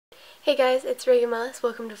Hey guys, it's Reagan Mellis.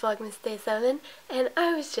 Welcome to Vlogmas Day 7, and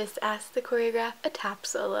I was just asked to choreograph a tap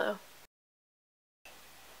solo.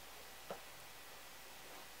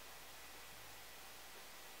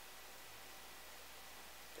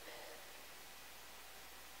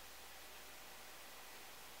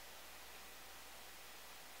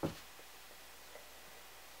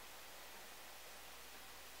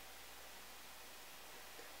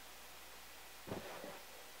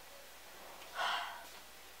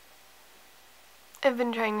 I've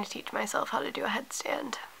been trying to teach myself how to do a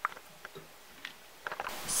headstand.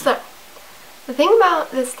 So, the thing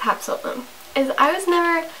about this tap solo is I was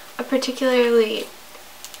never a particularly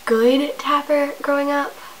good tapper growing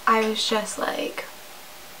up. I was just like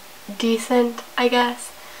decent, I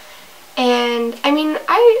guess. And I mean,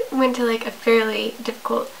 I went to like a fairly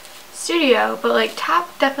difficult studio, but like tap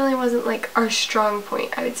definitely wasn't like our strong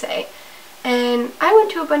point, I would say. And I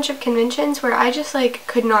went to a bunch of conventions where I just like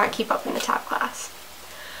could not keep up in the tap class.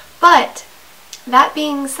 But that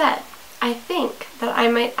being said, I think that I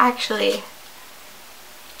might actually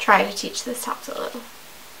try to teach this tap solo.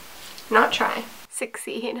 Not try,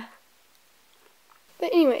 succeed.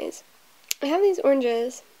 But anyways, I have these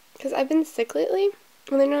oranges because I've been sick lately.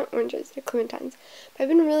 Well, they're not oranges, they're clementines. But I've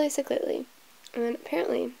been really sick lately. And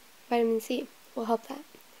apparently vitamin C will help that.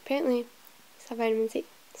 Apparently it's have vitamin C.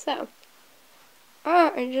 So,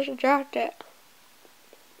 I just dropped it.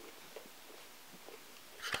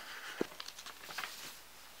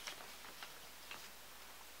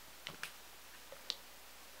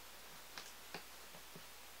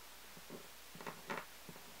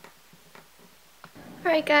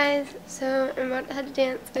 Alright guys, so I'm about to head to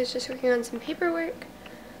dance. I was just working on some paperwork.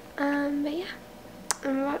 But yeah,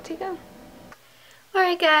 I'm about to go.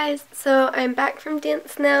 Alright guys, so I'm back from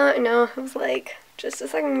dance now. I know I was like, just a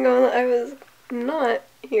second ago that I was not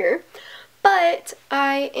here. But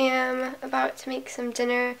I am about to make some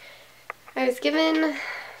dinner. I was given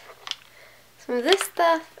some of this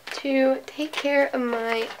stuff to take care of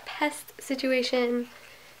my pest situation.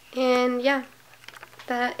 And yeah,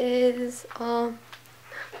 that is all.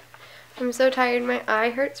 I'm so tired. My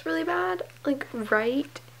eye hurts really bad. Like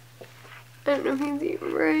right. I don't know if you can see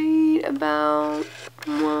right about,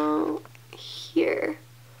 well, here.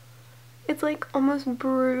 It's like almost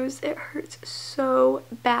bruised. It hurts so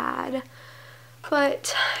bad.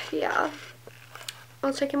 But yeah,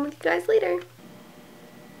 I'll check in with you guys later.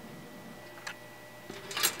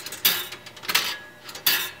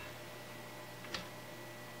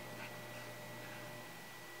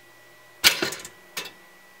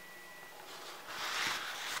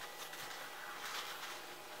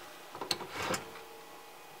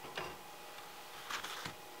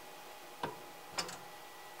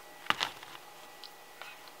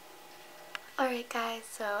 Alright guys,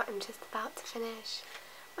 so I'm just about to finish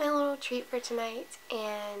my little treat for tonight,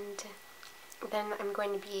 and then I'm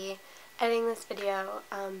going to be editing this video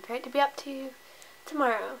for it to be up to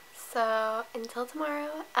tomorrow. So until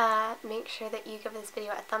tomorrow, make sure that you give this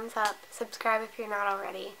video a thumbs up, subscribe if you're not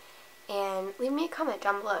already, and leave me a comment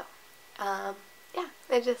down below. Yeah,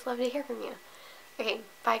 I'd just love to hear from you. Okay,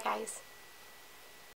 bye guys.